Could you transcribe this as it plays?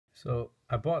So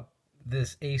I bought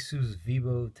this Asus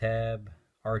VivoTab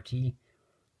RT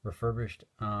refurbished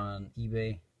on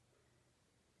eBay,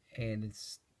 and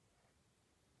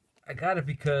I got it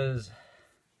because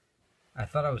I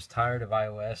thought I was tired of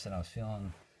iOS and I was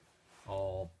feeling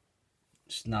all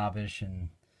snobbish and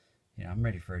I'm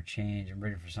ready for a change. I'm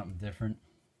ready for something different.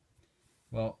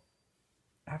 Well,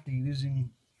 after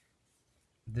using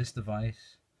this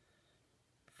device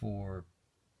for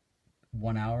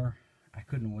 1 hour, I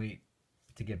couldn't wait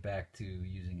to get back to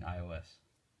using iOS.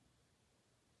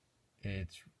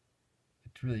 It's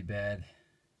really bad.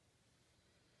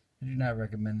 I do not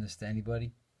recommend this to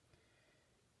anybody.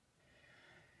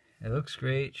 It looks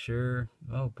great, sure.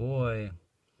 Oh boy,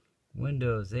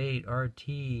 Windows 8 RT.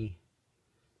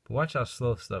 But watch how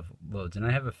slow stuff loads. And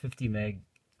I have a 50 meg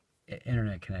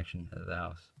internet connection at the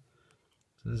house.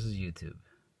 So this is YouTube.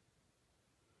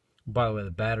 By the way,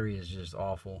 the battery is just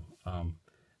awful.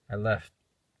 I left,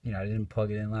 I didn't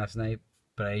plug it in last night,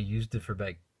 but I used it for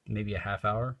like maybe a half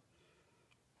hour.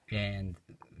 And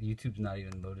YouTube's not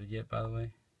even loaded yet, by the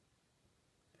way.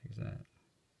 There's that.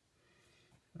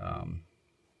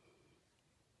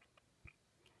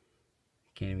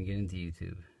 Can't even get into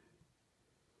YouTube.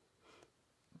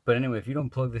 But anyway, if you don't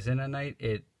plug this in at night,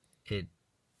 the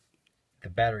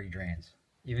battery drains,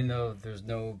 even though there's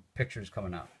no pictures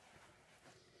coming out.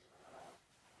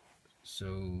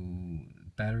 So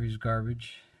battery's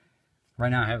garbage. Right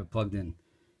now I have it plugged in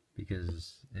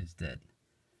because it's dead.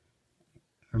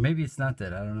 Or maybe it's not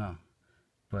dead, I don't know.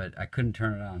 But I couldn't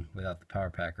turn it on without the power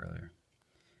pack earlier.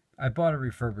 I bought a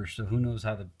refurbished, so who knows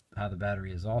how the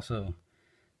battery is. Also,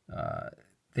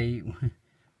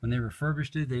 when they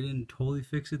refurbished it, they didn't totally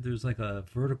fix it. There's like a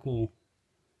vertical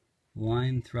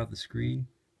line throughout the screen,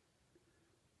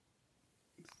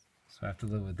 so I have to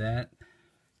live with that.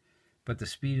 But the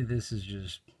speed of this is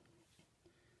just,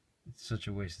 it's such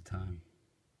a waste of time.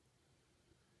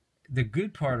 The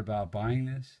good part about buying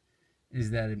this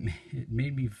is that it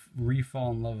made me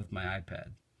re-fall in love with my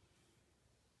iPad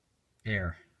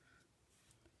Air.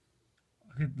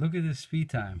 Look at this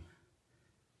speed time.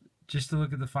 Just to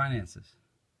look at the finances.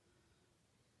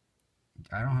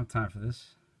 I don't have time for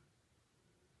this.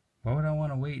 Why would I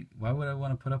want to wait? Why would I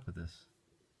want to put up with this?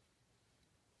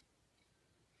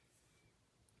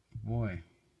 Boy,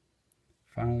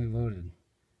 finally loaded,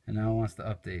 and now it wants to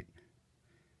update.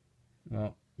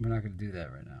 Well, we're not going to do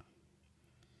that right now.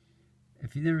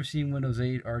 If you've never seen Windows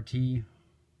 8 RT,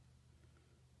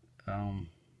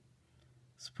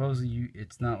 supposedly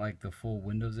it's not like the full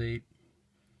Windows 8.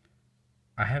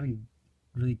 I haven't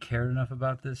really cared enough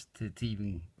about this to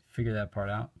even figure that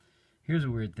part out. Here's a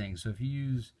weird thing. So if you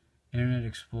use Internet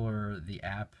Explorer, the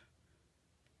app,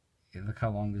 look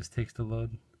how long this takes to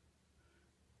load.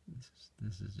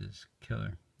 This is just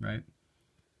killer, right?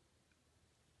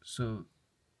 So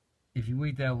if you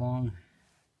wait that long,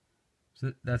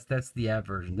 so that's the app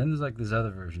version. Then there's like this other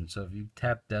version. So if you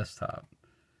tap desktop,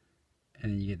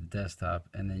 and then you get the desktop,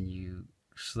 and then you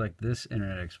select this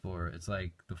Internet Explorer, it's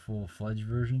like the full-fledged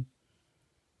version.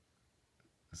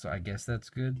 So I guess that's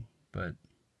good, but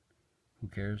who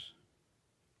cares?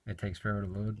 It takes forever to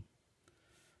load.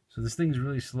 So this thing's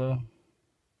really slow,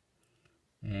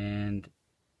 and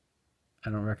I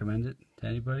don't recommend it to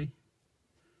anybody.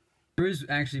 There is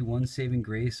actually one saving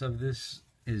grace of this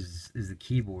is the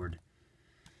keyboard.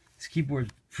 This keyboard's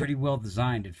pretty well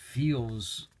designed. It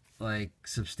feels like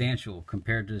substantial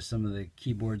compared to some of the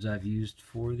keyboards I've used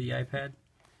for the iPad.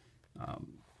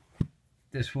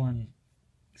 This one's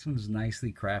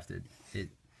nicely crafted. I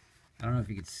don't know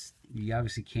if you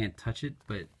obviously can't touch it,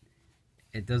 but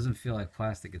it doesn't feel like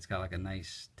plastic. It's got like a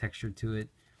nice texture to it.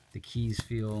 The keys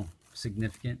feel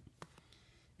significant.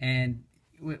 And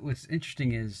what's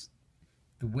interesting is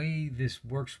the way this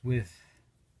works with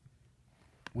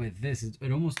this,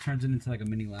 it almost turns it into like a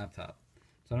mini laptop.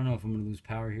 So I don't know if I'm going to lose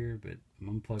power here, but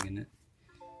I'm unplugging it.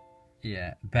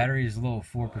 Yeah, battery is low,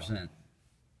 4%.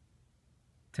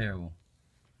 Terrible.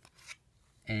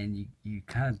 And you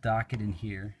kind of dock it in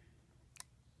here.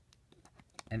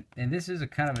 And this is a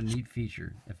kind of a neat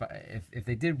feature. If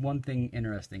they did one thing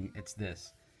interesting, it's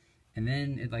this. And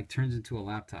then it like turns into a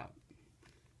laptop.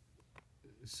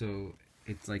 So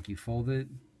it's like you fold it,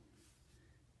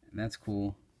 and that's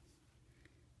cool.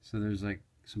 So there's like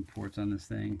some ports on this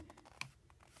thing,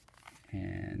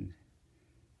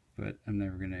 but I'm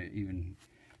never gonna even.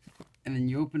 And then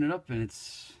you open it up, and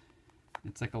it's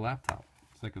like a laptop.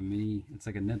 It's like a mini. It's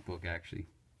like a netbook actually.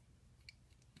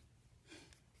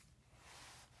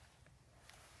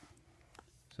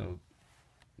 So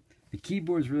the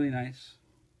keyboard's really nice.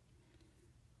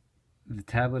 The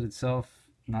tablet itself,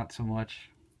 not so much.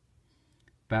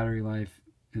 Battery life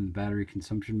and the battery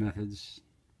consumption methods,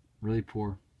 really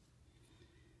poor.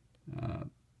 Uh,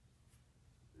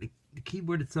 the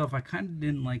keyboard itself, I kind of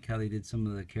didn't like how they did some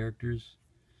of the characters,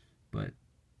 but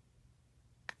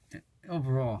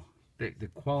overall, the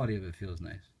quality of it feels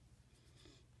nice.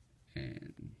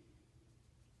 And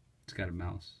it's got a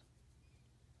mouse.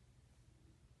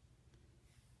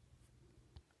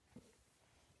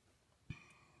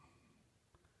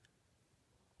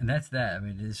 And that's that. I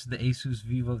mean, this is the Asus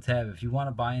VivoTab. If you want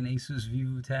to buy an Asus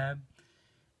VivoTab,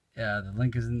 the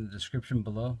link is in the description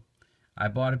below. I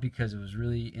bought it because it was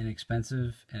really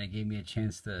inexpensive and it gave me a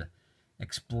chance to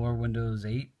explore Windows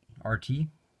 8 RT.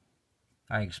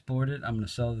 I explored it. I'm going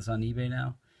to sell this on eBay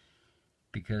now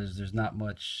because there's not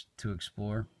much to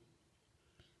explore.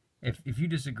 If you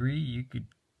disagree, you could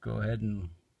go ahead and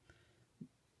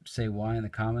say why in the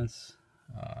comments.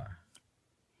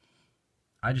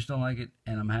 I just don't like it,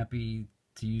 and I'm happy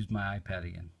to use my iPad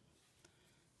again.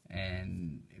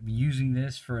 And using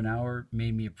this for an hour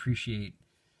made me appreciate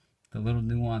the little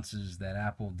nuances that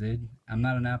Apple did. I'm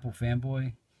not an Apple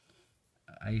fanboy.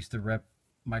 I used to rep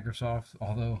Microsoft,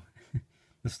 although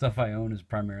the stuff I own is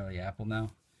primarily Apple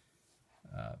now.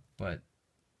 But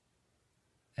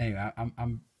anyway,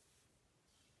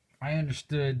 I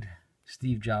understood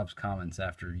Steve Jobs' comments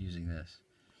after using this,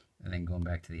 and then going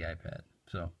back to the iPad.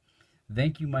 So,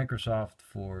 thank you, Microsoft,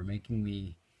 for making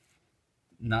me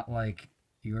not like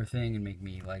your thing and make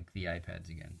me like the iPads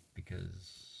again,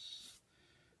 because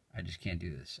I just can't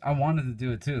do this. I wanted to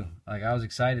do it too. Like, I was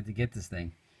excited to get this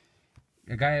thing.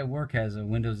 A guy at work has a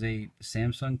Windows 8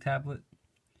 Samsung tablet,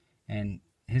 and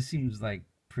his seems like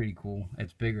pretty cool.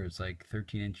 It's bigger. It's like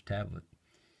 13-inch tablet.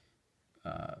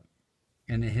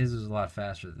 And his is a lot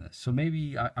faster than this. So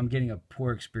maybe I'm getting a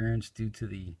poor experience due to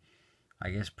the,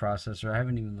 I guess, processor. I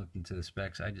haven't even looked into the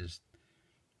specs. I'm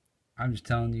just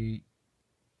telling you,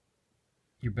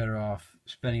 you're better off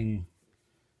spending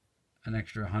an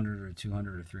extra $100 or $200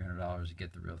 or $300 to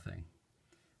get the real thing.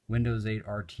 Windows 8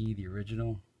 RT, the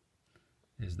original,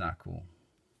 is not cool.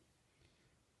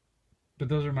 But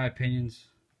those are my opinions.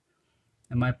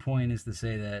 And my point is to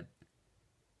say that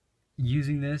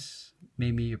using this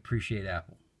made me appreciate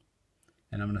Apple.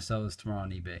 And I'm going to sell this tomorrow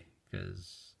on eBay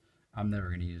because I'm never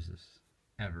going to use this.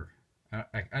 Ever. I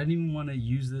didn't even want to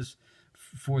use this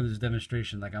for this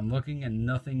demonstration. Like, I'm looking and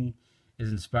nothing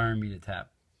is inspiring me to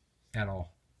tap at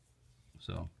all.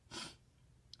 So,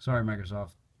 sorry,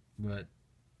 Microsoft, but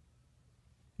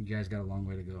you guys got a long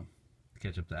way to go to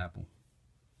catch up to Apple.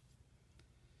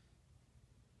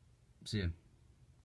 See ya.